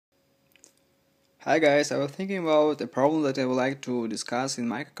Hi guys, I was thinking about a problem that I would like to discuss in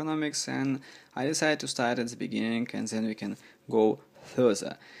microeconomics, and I decided to start at the beginning and then we can go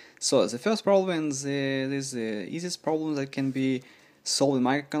further. So the first problem is the easiest problem that can be solved in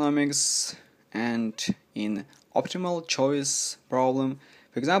microeconomics and in optimal choice problem.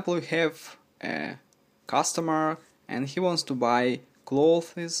 For example, we have a customer and he wants to buy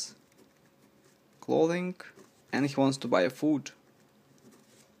clothing, and he wants to buy food.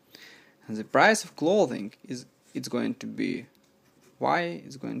 And the price of clothing it's going to be y,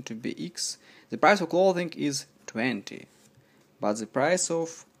 is going to be x. The price of clothing is 20, but the price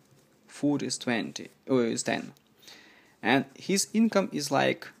of food is 10, and his income is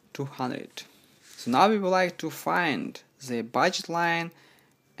like 200. So now we would like to find the budget line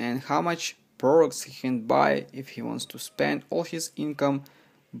and how much products he can buy if he wants to spend all his income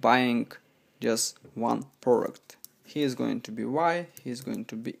buying just one product. He is going to be y, he is going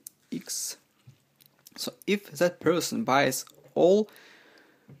to be x. So if that person buys all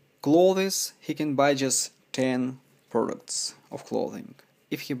clothes, he can buy just 10 products of clothing.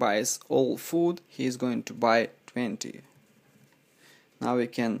 If he buys all food, he is going to buy 20. Now we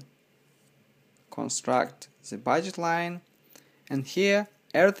can construct the budget line, and here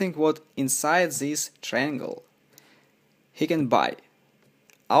everything what inside this triangle he can buy.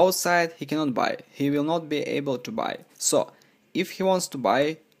 Outside he cannot buy, he will not be able to buy. So if he wants to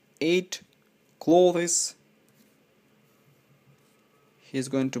buy 8 clothes, he's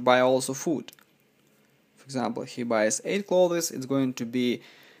going to buy also food. For example, he buys 8 clothes, it's going to be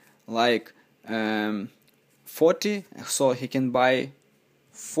like 40, so he can buy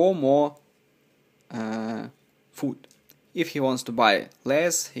 4 more food. If he wants to buy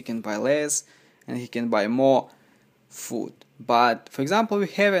less, he can buy less and he can buy more food. But for example, we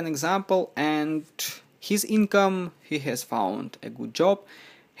have an example, and his income, he has found a good job,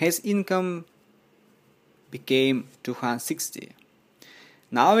 his income became 260.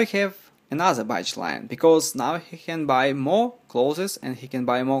 Now we have another budget line, because now he can buy more clothes and he can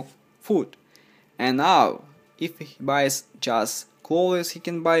buy more food. And now if he buys just clothes, he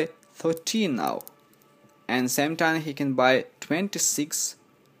can buy 13 now, and same time he can buy 26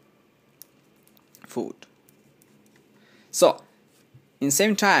 food. So in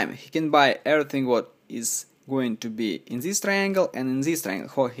same time he can buy everything what is going to be in this triangle and in this triangle.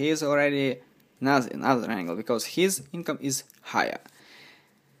 So he is already another triangle because his income is higher.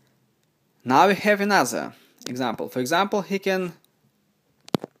 Now we have another example. For example, he can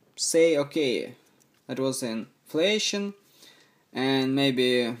say, okay, that was inflation, and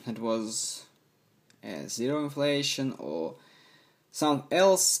maybe it was zero inflation or something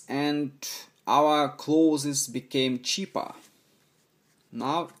else, and our clothes became cheaper.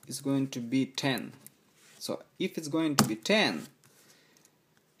 Now it's going to be 10. So if it's going to be 10,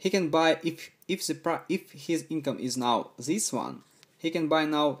 he can buy, if his income is now this one, he can buy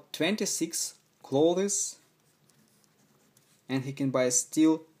now 26 clothes and he can buy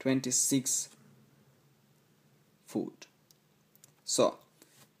still 26 food. So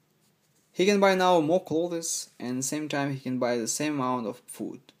he can buy now more clothes and at the same time he can buy the same amount of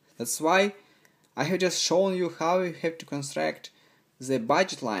food. That's why I have just shown you how you have to construct the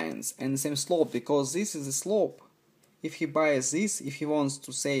budget lines and the same slope, because this is the slope. If he buys this, if he wants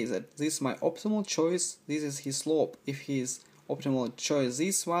to say that this is my optimal choice, this is his slope. If his optimal choice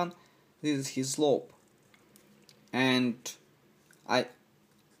this one, this is his slope. And that's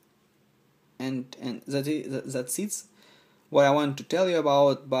it what I want to tell you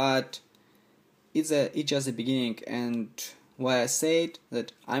about, but it's just the beginning, and why I said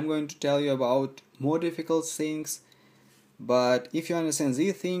that I'm going to tell you about more difficult things. But if you understand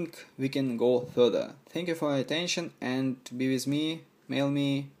this thing, we can go further. Thank you for your attention, and be with me, mail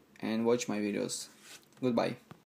me, and watch my videos. Goodbye.